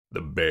The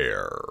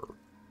bear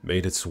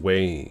made its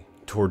way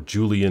toward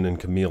Julian and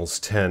Camille's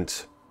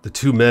tent. The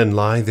two men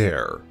lie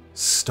there,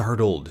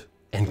 startled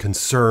and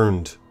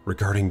concerned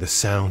regarding the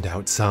sound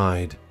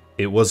outside.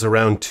 It was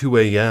around 2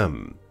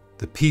 a.m.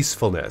 The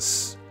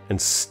peacefulness and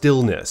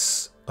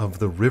stillness of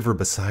the river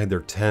beside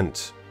their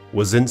tent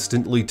was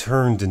instantly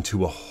turned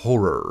into a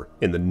horror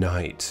in the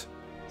night.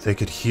 They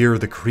could hear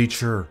the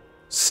creature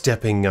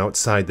stepping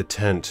outside the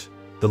tent,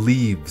 the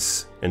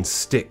leaves and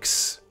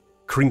sticks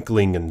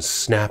crinkling and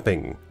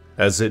snapping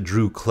as it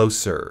drew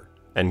closer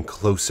and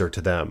closer to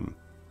them.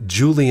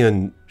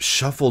 Julian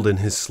shuffled in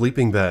his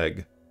sleeping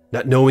bag,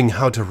 not knowing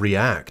how to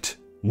react.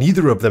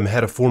 Neither of them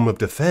had a form of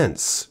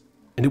defense,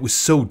 and it was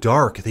so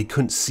dark they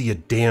couldn't see a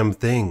damn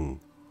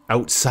thing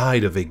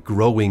outside of a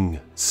growing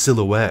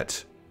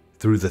silhouette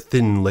through the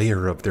thin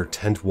layer of their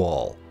tent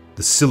wall.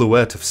 The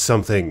silhouette of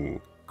something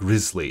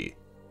grisly.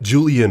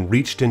 Julian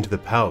reached into the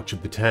pouch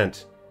of the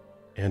tent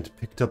and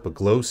picked up a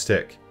glow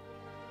stick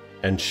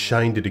and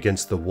shined it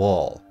against the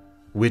wall,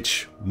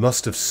 which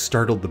must have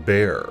startled the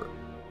bear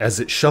as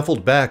it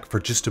shuffled back for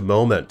just a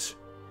moment.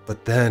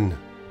 But then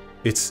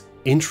its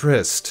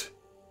interest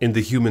in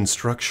the human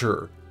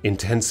structure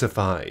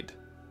intensified.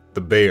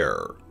 The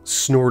bear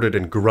snorted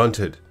and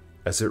grunted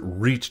as it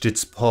reached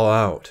its paw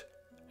out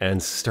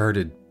and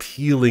started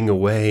peeling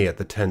away at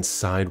the tent's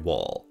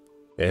sidewall.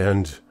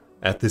 And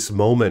at this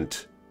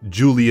moment,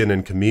 Julian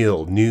and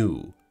Camille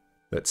knew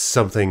that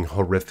something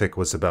horrific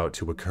was about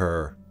to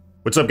occur.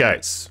 What's up,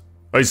 guys?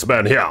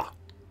 Iceman here.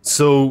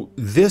 So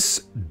this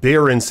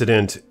bear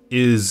incident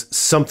is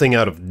something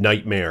out of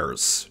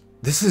nightmares.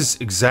 This is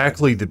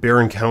exactly the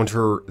bear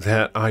encounter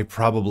that I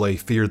probably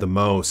fear the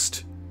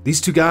most. These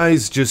two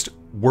guys just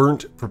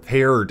weren't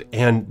prepared,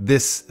 and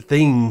this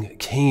thing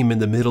came in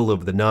the middle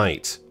of the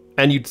night.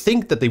 And you'd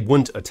think that they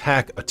wouldn't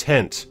attack a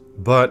tent,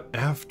 but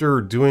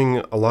after doing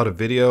a lot of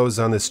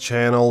videos on this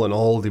channel and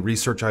all the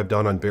research I've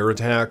done on bear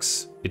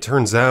attacks, it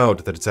turns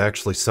out that it's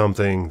actually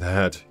something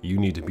that you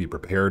need to be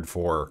prepared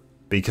for,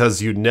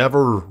 because you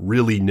never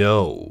really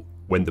know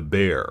when the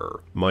bear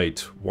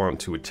might want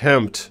to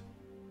attempt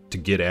to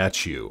get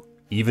at you.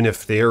 Even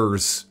if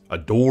there's a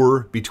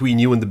door between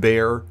you and the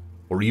bear,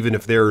 or even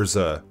if there's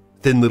a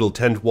thin little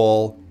tent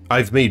wall.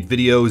 I've made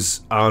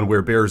videos on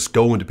where bears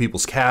go into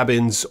people's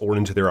cabins or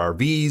into their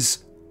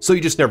RVs, so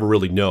you just never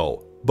really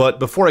know. But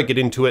before I get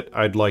into it,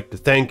 I'd like to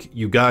thank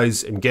you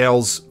guys and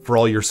gals for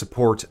all your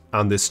support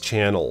on this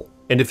channel.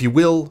 And if you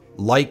will,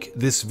 like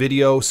this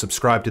video,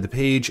 subscribe to the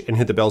page, and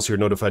hit the bell so you're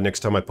notified next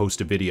time I post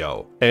a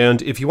video.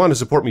 And if you want to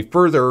support me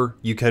further,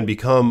 you can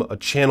become a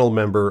channel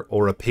member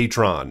or a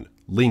patron.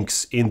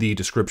 Links in the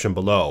description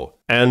below.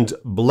 And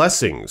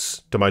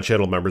blessings to my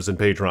channel members and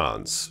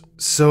patrons.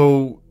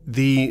 So,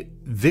 the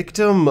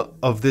victim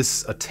of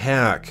this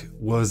attack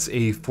was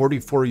a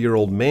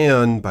 44-year-old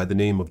man by the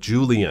name of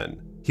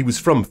Julian. He was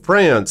from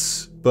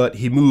France, but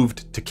he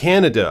moved to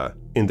Canada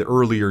in the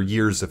earlier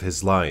years of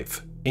his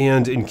life.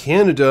 And in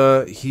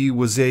Canada, he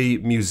was a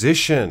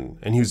musician,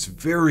 and he was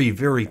very,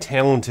 very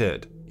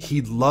talented.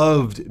 He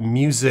loved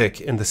music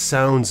and the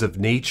sounds of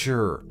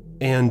nature,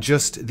 and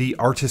just the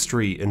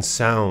artistry and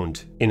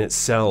sound in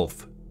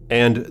itself.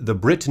 And the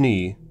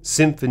Brittany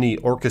Symphony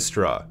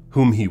Orchestra,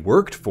 whom he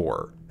worked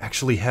for,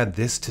 actually had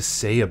this to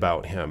say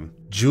about him.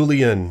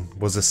 Julian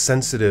was a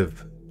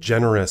sensitive,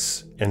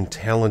 generous, and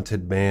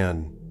talented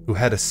man who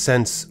had a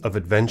sense of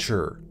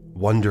adventure,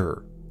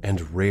 wonder,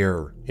 and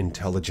rare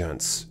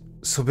intelligence.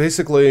 So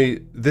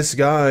basically, this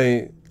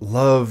guy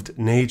loved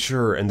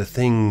nature and the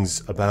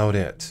things about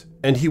it.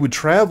 And he would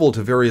travel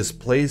to various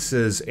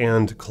places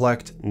and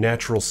collect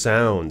natural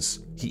sounds.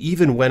 He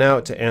even went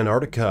out to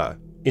Antarctica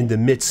in the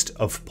midst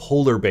of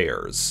polar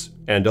bears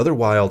and other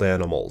wild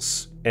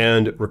animals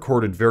and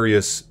recorded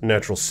various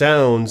natural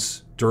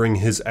sounds during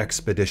his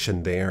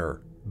expedition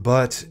there.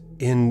 But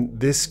in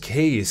this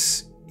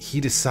case, he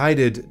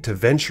decided to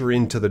venture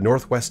into the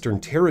Northwestern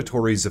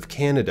Territories of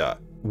Canada,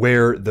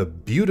 where the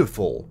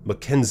beautiful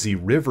Mackenzie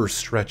River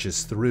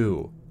stretches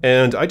through.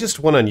 And I just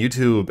went on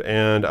YouTube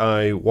and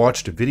I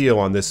watched a video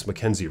on this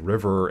Mackenzie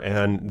River,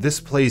 and this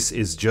place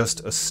is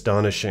just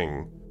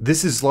astonishing.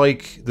 This is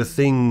like the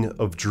thing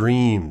of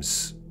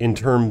dreams in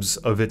terms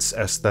of its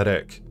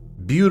aesthetic.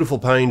 Beautiful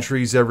pine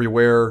trees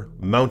everywhere,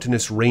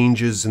 mountainous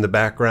ranges in the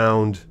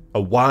background,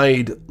 a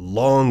wide,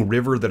 long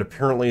river that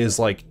apparently is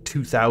like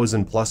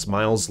 2,000 plus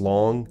miles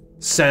long,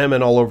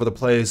 salmon all over the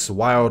place,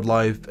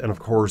 wildlife, and of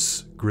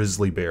course,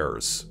 grizzly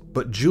bears.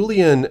 But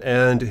Julian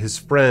and his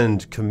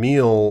friend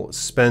Camille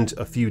spent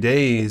a few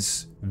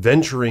days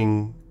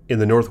venturing in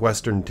the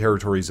Northwestern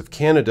Territories of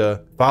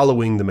Canada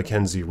following the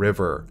Mackenzie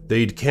River.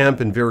 They'd camp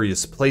in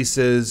various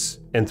places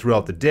and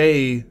throughout the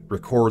day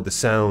record the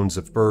sounds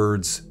of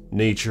birds,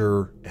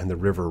 nature, and the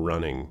river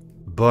running.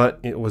 But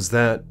it was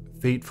that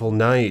fateful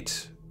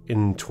night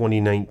in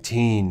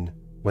 2019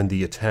 when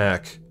the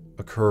attack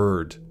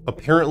occurred.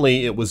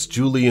 Apparently, it was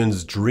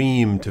Julian's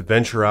dream to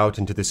venture out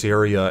into this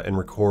area and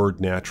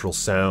record natural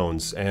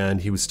sounds,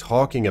 and he was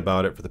talking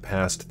about it for the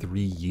past 3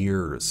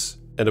 years.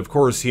 And of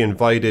course, he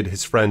invited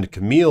his friend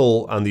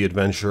Camille on the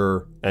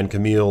adventure, and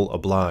Camille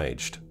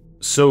obliged.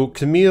 So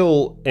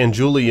Camille and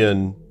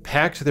Julian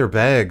packed their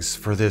bags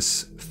for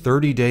this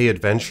 30-day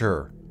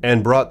adventure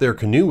and brought their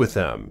canoe with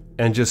them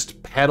and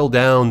just paddled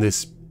down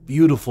this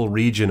beautiful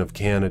region of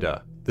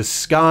Canada. The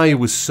sky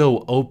was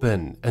so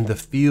open and the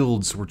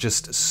fields were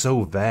just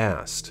so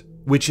vast,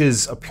 which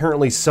is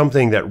apparently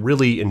something that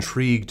really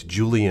intrigued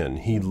Julian.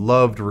 He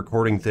loved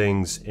recording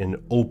things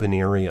in open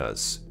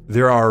areas.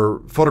 There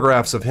are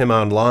photographs of him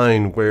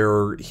online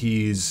where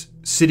he's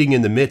sitting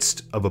in the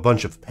midst of a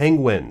bunch of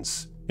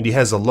penguins, and he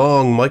has a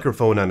long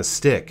microphone on a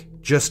stick,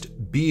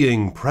 just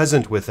being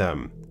present with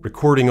them,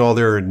 recording all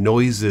their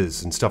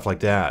noises and stuff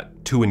like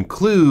that, to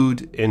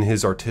include in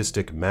his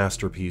artistic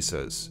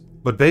masterpieces.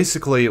 But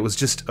basically, it was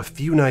just a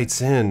few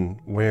nights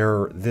in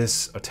where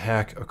this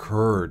attack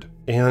occurred,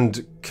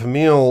 and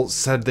Camille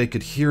said they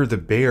could hear the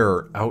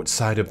bear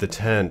outside of the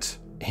tent,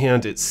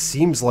 and it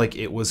seems like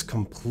it was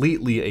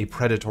completely a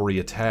predatory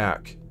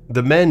attack.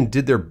 The men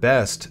did their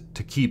best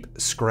to keep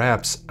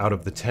scraps out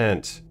of the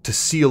tent, to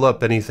seal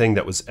up anything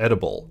that was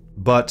edible.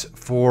 But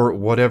for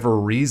whatever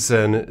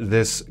reason,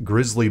 this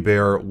grizzly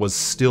bear was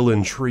still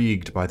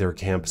intrigued by their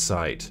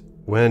campsite.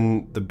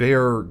 When the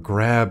bear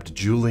grabbed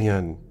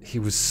Julian, he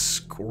was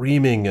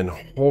screaming in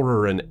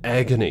horror and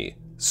agony,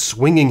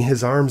 swinging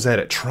his arms at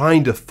it,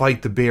 trying to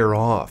fight the bear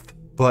off.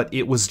 But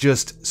it was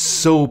just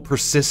so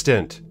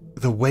persistent.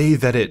 The way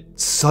that it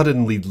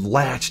suddenly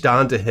latched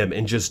onto him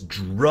and just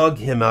drug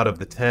him out of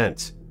the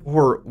tent.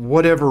 For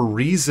whatever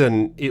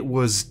reason, it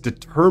was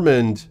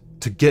determined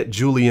to get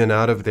Julian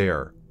out of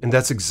there. And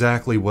that's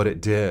exactly what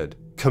it did.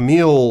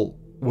 Camille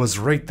was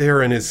right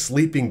there in his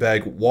sleeping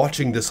bag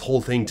watching this whole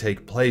thing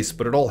take place,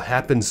 but it all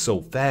happened so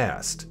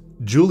fast.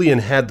 Julian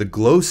had the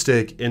glow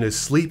stick in his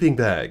sleeping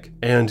bag,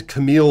 and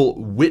Camille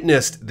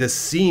witnessed this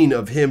scene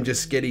of him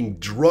just getting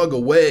drug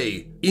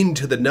away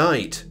into the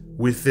night,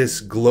 with this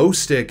glow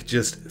stick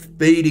just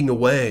fading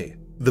away.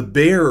 The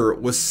bear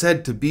was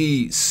said to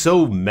be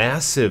so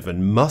massive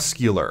and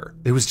muscular,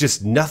 there was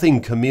just nothing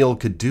Camille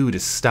could do to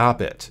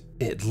stop it.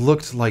 It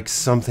looked like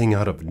something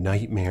out of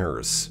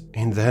nightmares,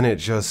 and then it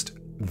just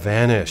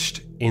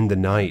vanished in the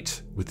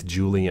night with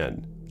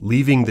Julian,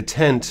 leaving the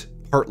tent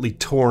partly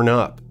torn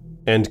up,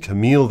 and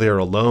Camille there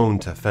alone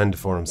to fend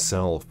for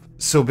himself.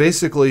 So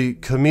basically,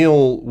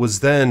 Camille was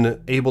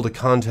then able to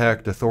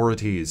contact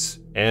authorities,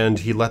 and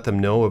he let them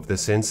know of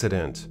this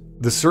incident.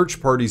 The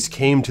search parties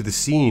came to the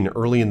scene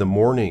early in the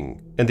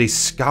morning, and they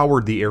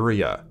scoured the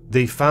area.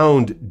 They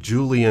found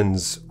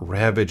Julian's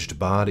ravaged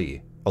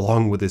body,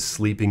 along with his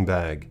sleeping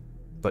bag,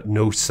 but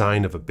no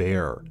sign of a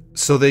bear.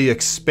 So they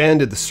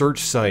expanded the search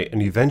site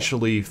and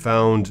eventually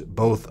found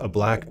both a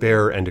black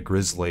bear and a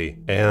grizzly,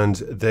 and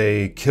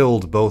they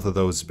killed both of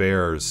those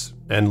bears,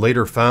 and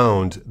later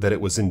found that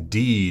it was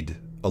indeed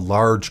a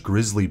large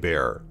grizzly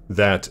bear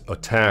that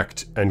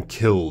attacked and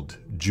killed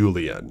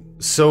Julian.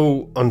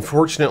 So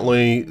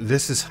unfortunately,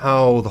 this is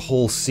how the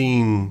whole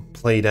scene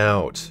played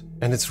out.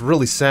 And it's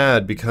really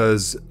sad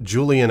because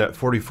Julian at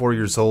 44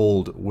 years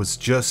old was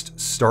just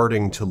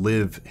starting to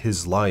live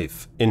his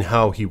life in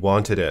how he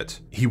wanted it.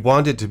 He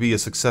wanted to be a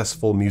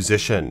successful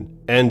musician,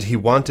 and he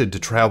wanted to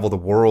travel the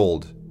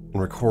world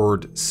and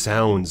record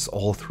sounds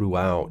all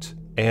throughout.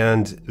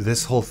 And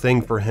this whole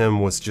thing for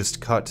him was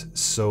just cut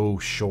so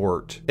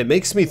short. It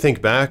makes me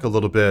think back a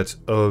little bit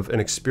of an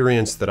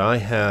experience that I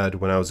had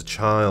when I was a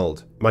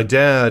child. My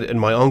dad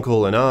and my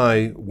uncle and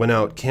I went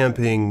out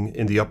camping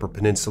in the Upper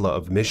Peninsula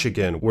of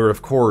Michigan, where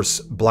of course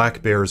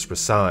black bears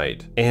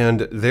reside.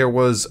 And there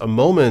was a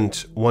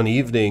moment one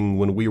evening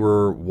when we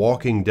were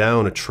walking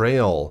down a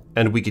trail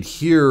and we could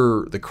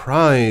hear the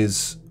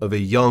cries of a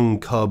young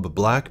cub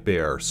black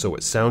bear, so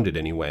it sounded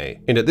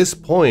anyway. And at this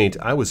point,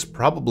 I was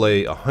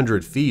probably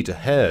 100 feet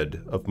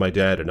ahead of my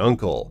dad and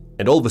uncle.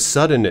 And all of a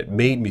sudden, it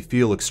made me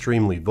feel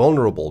extremely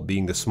vulnerable,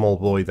 being the small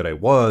boy that I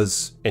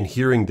was, and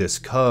hearing this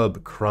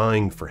cub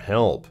crying for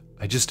help.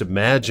 I just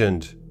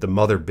imagined the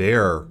mother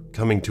bear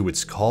coming to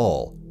its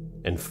call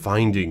and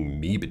finding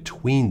me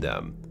between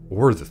them,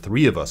 or the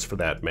three of us for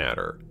that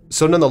matter.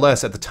 So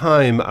nonetheless, at the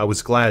time, I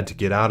was glad to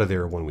get out of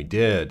there when we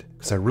did,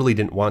 because I really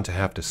didn't want to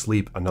have to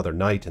sleep another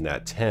night in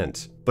that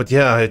tent. But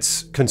yeah,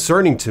 it's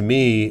concerning to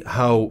me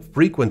how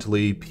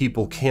frequently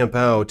people camp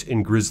out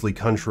in grizzly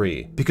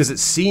country, because it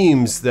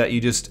seems that you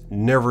just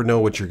never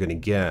know what you're going to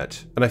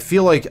get. And I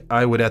feel like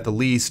I would at the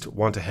least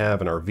want to have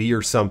an RV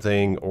or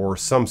something, or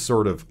some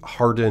sort of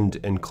hardened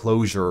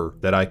enclosure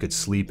that I could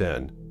sleep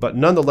in. But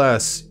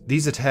nonetheless,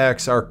 these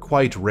attacks are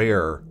quite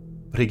rare.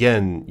 But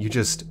again, you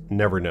just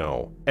never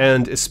know.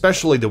 And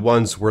especially the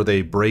ones where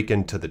they break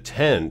into the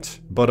tent.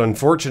 But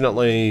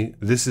unfortunately,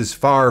 this is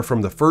far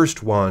from the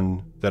first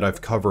one that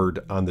I've covered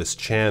on this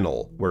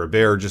channel, where a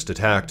bear just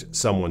attacked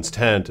someone's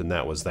tent and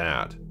that was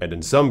that. And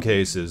in some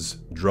cases,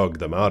 drugged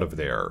them out of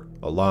there,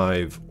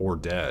 alive or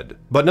dead.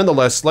 But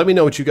nonetheless, let me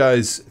know what you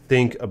guys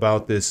think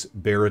about this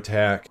bear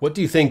attack. What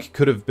do you think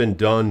could have been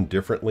done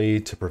differently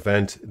to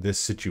prevent this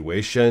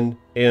situation?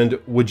 And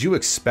would you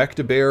expect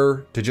a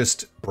bear to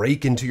just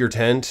break into your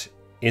tent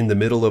in the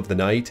middle of the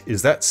night,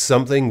 is that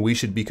something we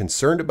should be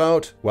concerned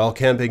about while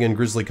camping in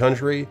Grizzly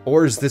Country?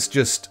 Or is this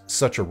just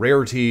such a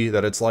rarity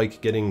that it's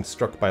like getting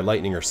struck by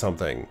lightning or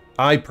something?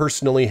 I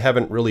personally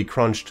haven't really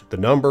crunched the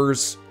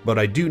numbers, but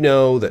I do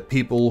know that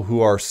people who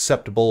are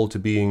susceptible to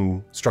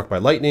being struck by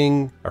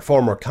lightning are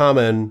far more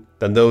common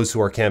than those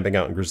who are camping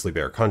out in grizzly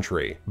bear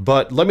country.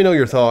 But let me know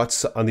your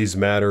thoughts on these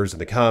matters in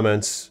the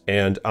comments,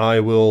 and I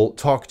will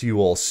talk to you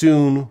all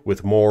soon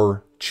with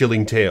more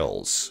chilling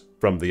tales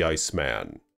from the Iceman.